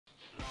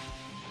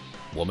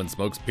Woman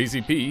smokes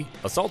PCP,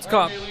 assaults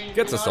cop,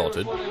 gets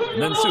assaulted,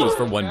 and then sues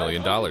for $1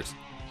 million.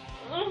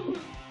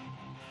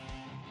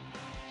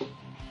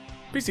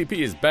 PCP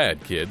is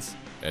bad, kids,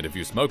 and if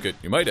you smoke it,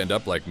 you might end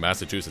up like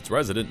Massachusetts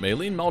resident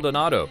Maylene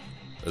Maldonado,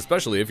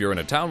 especially if you're in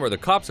a town where the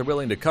cops are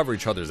willing to cover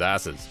each other's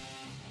asses.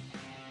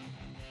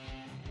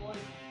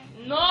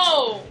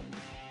 No!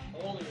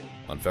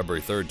 On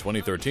February 3,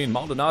 2013,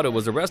 Maldonado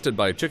was arrested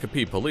by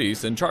Chicopee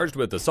Police and charged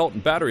with assault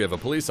and battery of a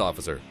police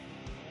officer.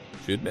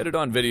 She admitted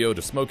on video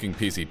to smoking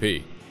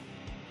PCP.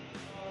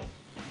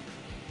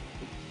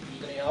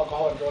 Used any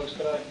alcohol or drugs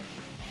today?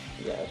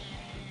 Yes.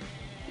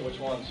 Which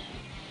ones?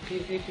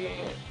 PCP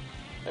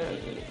and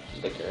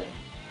liquor.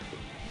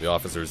 The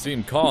officers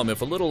seemed calm,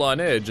 if a little on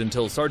edge,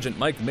 until Sergeant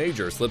Mike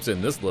Major slips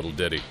in this little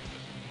ditty.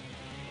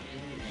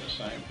 You're going to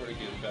sign for to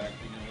get back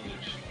to your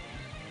release.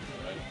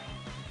 All right?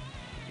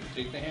 You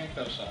take the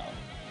handcuffs out.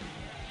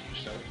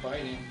 You start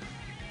fighting.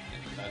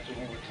 If you're not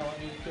doing what we're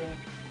telling you to do,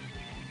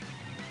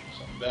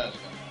 something bad's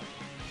going to happen.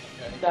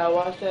 Okay? That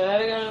was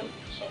that again.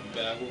 Something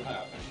bad will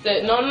happen.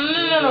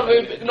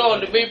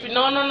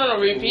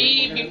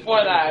 Repeat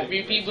before that.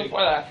 Repeat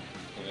before that.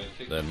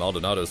 Then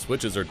Maldonado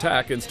switches her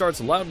tack and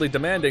starts loudly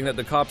demanding that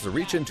the cops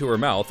reach into her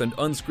mouth and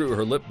unscrew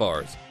her lip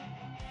bars.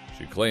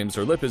 She claims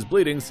her lip is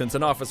bleeding since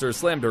an officer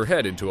slammed her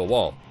head into a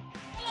wall.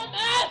 I'm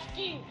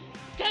asking,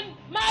 can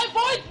my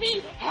voice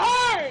be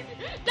heard?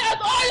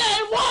 That's all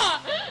I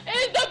want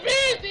is the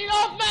beating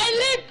of my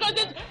lip because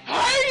it's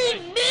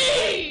hurting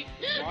me.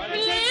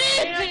 Take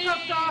the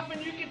handcuffs off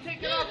and you can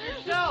take it off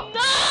yourself.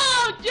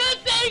 No,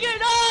 just take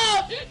it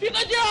off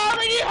because you're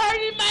already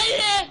hurting my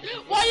head.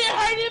 While you're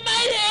hurting my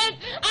head,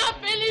 I'm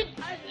feeling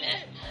my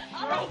lip.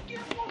 I don't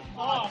give a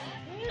fuck.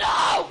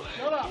 No!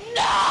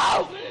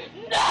 No!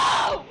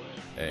 No!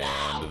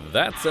 And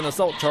that's an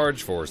assault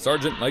charge for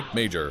Sergeant Mike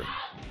Major.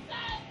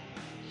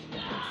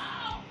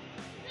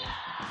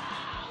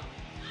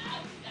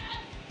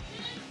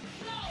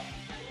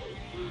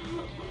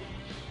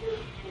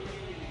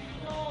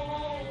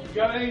 You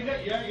got any?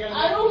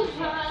 I don't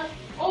have.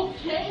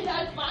 Okay,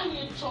 that's fine.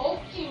 You're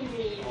choking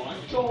me. Oh,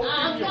 I'm choking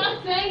I'm you.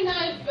 not saying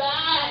that's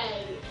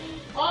bad.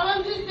 All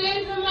I'm just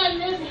saying is that my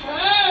lip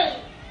hurts.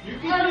 You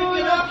can take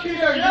it up here.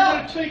 You're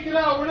going to take it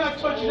out. We're not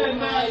touching that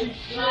nasty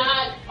shit.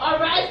 All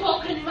right, so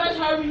can you guys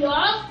hurry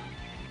up?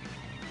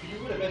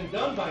 You would have been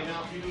done by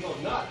now if you didn't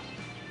go nuts.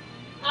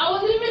 I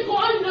wasn't even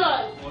going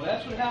nuts. Well,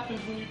 that's what happens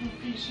when you do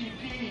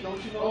PCP.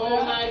 Don't you know Oh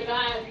that? my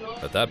God. No.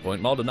 At that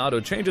point, Maldonado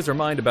changes her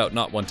mind about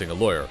not wanting a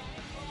lawyer.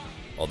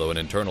 Although an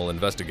internal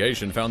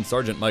investigation found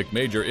Sergeant Mike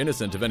Major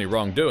innocent of any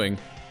wrongdoing,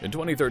 in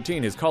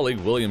 2013 his colleague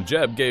William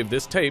Jebb gave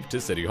this tape to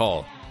City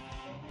Hall.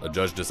 A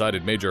judge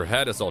decided Major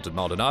had assaulted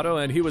Maldonado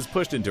and he was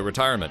pushed into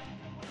retirement.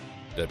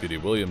 Deputy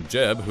William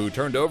Jebb, who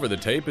turned over the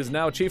tape, is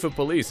now chief of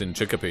police in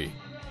Chicopee.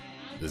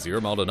 This year,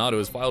 Maldonado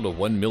has filed a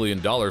 $1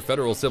 million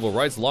federal civil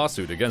rights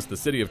lawsuit against the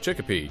city of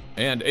Chicopee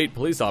and 8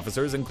 police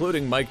officers,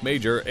 including Mike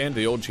Major and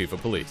the old chief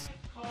of police.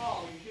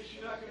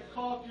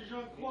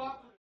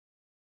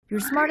 Your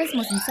smartest,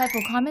 most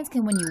insightful comments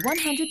can win you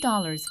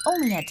 $100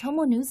 only at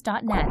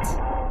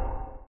tomonews.net.